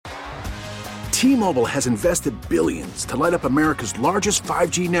T-Mobile has invested billions to light up America's largest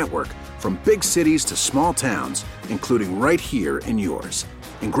 5G network, from big cities to small towns, including right here in yours.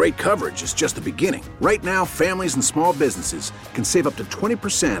 And great coverage is just the beginning. Right now, families and small businesses can save up to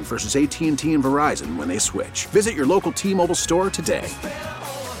 20% versus AT&T and Verizon when they switch. Visit your local T-Mobile store today.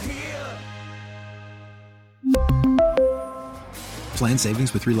 Plan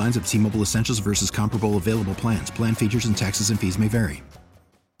savings with 3 lines of T-Mobile Essentials versus comparable available plans. Plan features and taxes and fees may vary.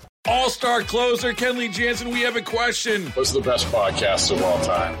 All-star closer Kenley Jansen, we have a question. What's the best podcast of all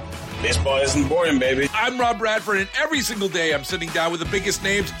time? Baseball isn't boring, baby. I'm Rob Bradford, and every single day I'm sitting down with the biggest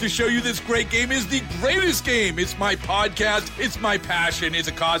names to show you this great game is the greatest game. It's my podcast. It's my passion. It's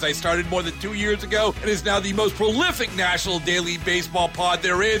a cause I started more than 2 years ago and is now the most prolific national daily baseball pod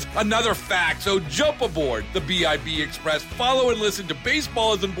there is. Another fact, so jump aboard the BIB Express. Follow and listen to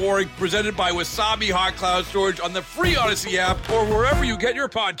Baseball Isn't Boring, presented by Wasabi Hot Cloud Storage on the free Odyssey app or wherever you get your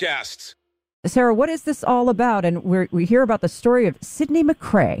podcasts. Sarah, what is this all about? And we hear about the story of Sydney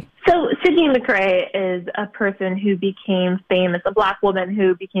McCrae. So Sydney McCrae is a person who became famous, a black woman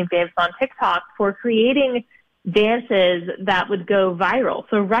who became famous on TikTok for creating dances that would go viral.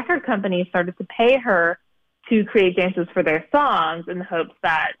 So record companies started to pay her to create dances for their songs in the hopes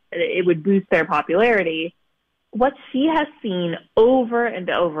that it would boost their popularity. What she has seen over and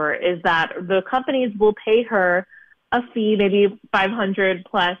over is that the companies will pay her a fee, maybe $500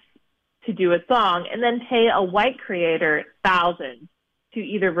 plus, to do a song, and then pay a white creator thousands to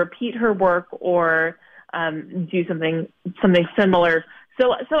either repeat her work or do something similar.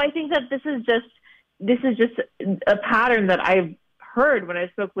 So I think that this is just a pattern that I've heard when I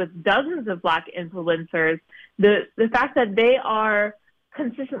spoke with dozens of black influencers. The fact that they are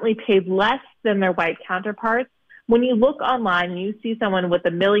consistently paid less than their white counterparts. When you look online, you see someone with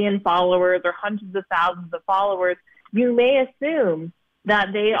 1 million followers or hundreds of thousands of followers, you may assume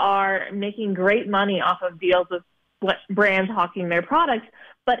that they are making great money off of deals with brands hawking their products,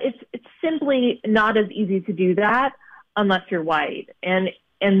 but it's simply not as easy to do that unless you're white. And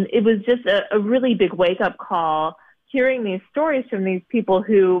it was just a really big wake-up call hearing these stories from these people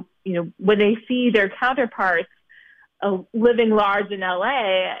who, you know, when they see their counterparts living large in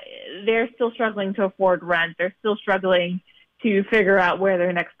LA, they're still struggling to afford rent. They're still struggling to figure out where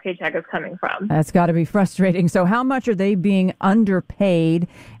their next paycheck is coming from. That's got to be frustrating. So how much are they being underpaid,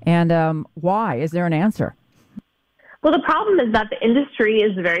 and why? Is there an answer? Well, the problem is that the industry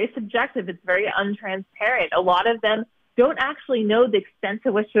is very subjective. It's very untransparent. A lot of them don't actually know the extent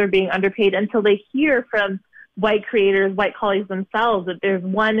to which they're being underpaid until they hear from white creators, white colleagues themselves. That there's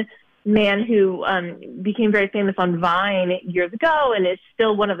one man who became very famous on Vine years ago and is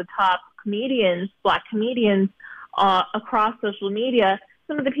still one of the top comedians, black comedians, across social media.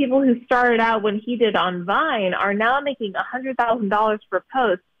 Some of the people who started out when he did on Vine are now making $100,000 per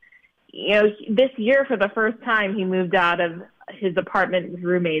post. You know, this year for the first time, he moved out of his apartment with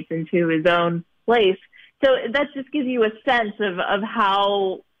roommates into his own place. So that just gives you a sense of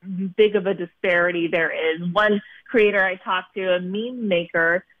how big of a disparity there is. One creator I talked to, a meme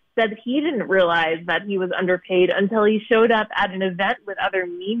maker, said he didn't realize that he was underpaid until he showed up at an event with other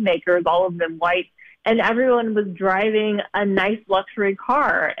meme makers, all of them white, and everyone was driving a nice luxury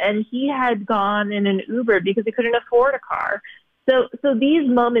car, and he had gone in an Uber because he couldn't afford a car. So these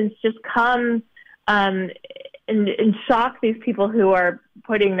moments just come and shock these people who are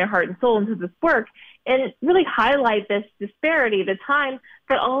putting their heart and soul into this work, and really highlight this disparity at a time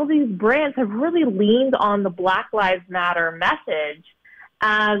that all these brands have really leaned on the Black Lives Matter message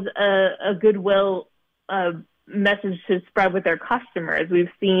as a goodwill message to spread with their customers. We've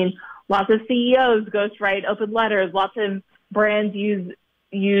seen lots of CEOs ghostwrite open letters. Lots of brands use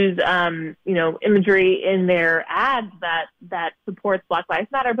imagery in their ads that supports Black Lives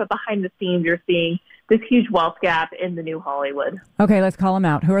Matter. But behind the scenes, you're seeing this huge wealth gap in the new Hollywood. Okay, let's call them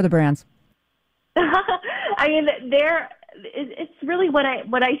out. Who are the brands? I mean, it's really what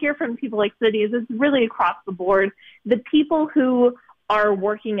I hear from people like Sydney is it's really across the board. The people who are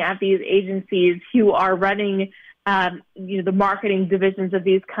working at these agencies, who are running the marketing divisions of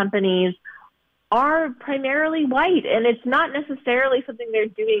these companies, are primarily white, and it's not necessarily something they're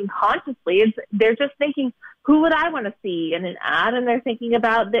doing consciously. They're just thinking, who would I want to see in an ad? And they're thinking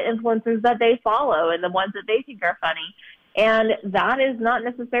about the influencers that they follow and the ones that they think are funny. And that is not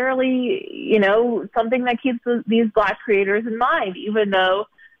necessarily, something that keeps these Black creators in mind, even though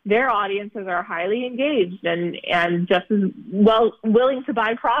their audiences are highly engaged and just as willing to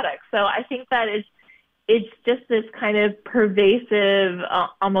buy products. So I think that it's just this kind of pervasive,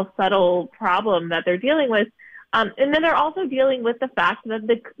 almost subtle problem that they're dealing with. And then they're also dealing with the fact that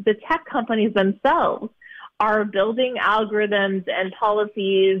the tech companies themselves are building algorithms and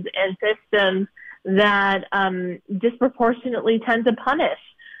policies and systems that disproportionately tend to punish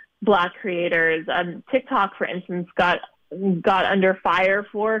Black creators. TikTok, for instance, got under fire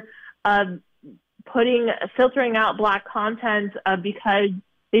for filtering out Black content because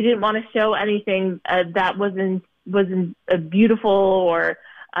they didn't want to show anything that wasn't beautiful or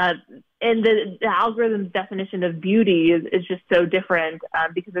and the algorithm's definition of beauty is just so different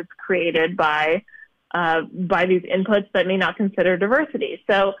because it's created by these inputs that may not consider diversity.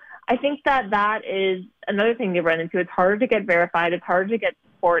 So I think that is another thing you run into. It's harder to get verified. It's harder to get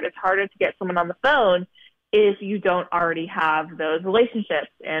support. It's harder to get someone on the phone if you don't already have those relationships,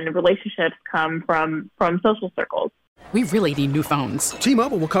 and relationships come from social circles. We really need new phones.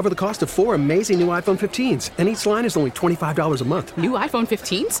 T-Mobile will cover the cost of 4 amazing new iPhone 15s, and each line is only $25 a month. New iPhone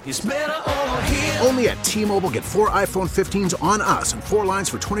 15s? It's better over here. Only at T-Mobile, get 4 iPhone 15s on us and 4 lines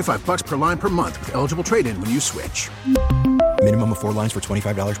for $25 per line per month with eligible trade-in when you switch. Minimum of 4 lines for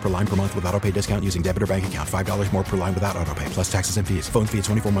 $25 per line per month with autopay discount using debit or bank account. $5 more per line without autopay, plus taxes and fees. Phone fee at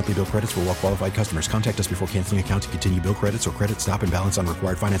 24 monthly bill credits for well-qualified customers. Contact us before canceling account to continue bill credits or credit stop and balance on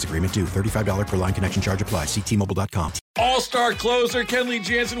required finance agreement due. $35 per line connection charge applies. See T-Mobile.com. All-star closer Kenley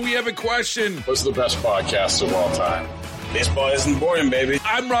Jansen, we have a question. What's the best podcast of all time? Baseball isn't boring, baby.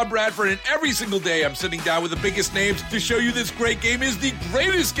 I'm Rob Bradford, and every single day I'm sitting down with the biggest names to show you this great game is the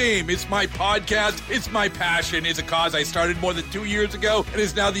greatest game. It's my podcast. It's my passion. It's a cause I started more than 2 years ago and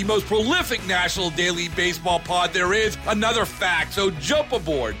is now the most prolific national daily baseball pod there is. Another fact, so jump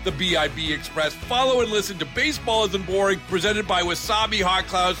aboard the BIB Express. Follow and listen to Baseball Isn't Boring, presented by Wasabi Hot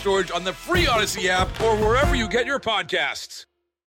Cloud Storage on the free Odyssey app or wherever you get your podcasts.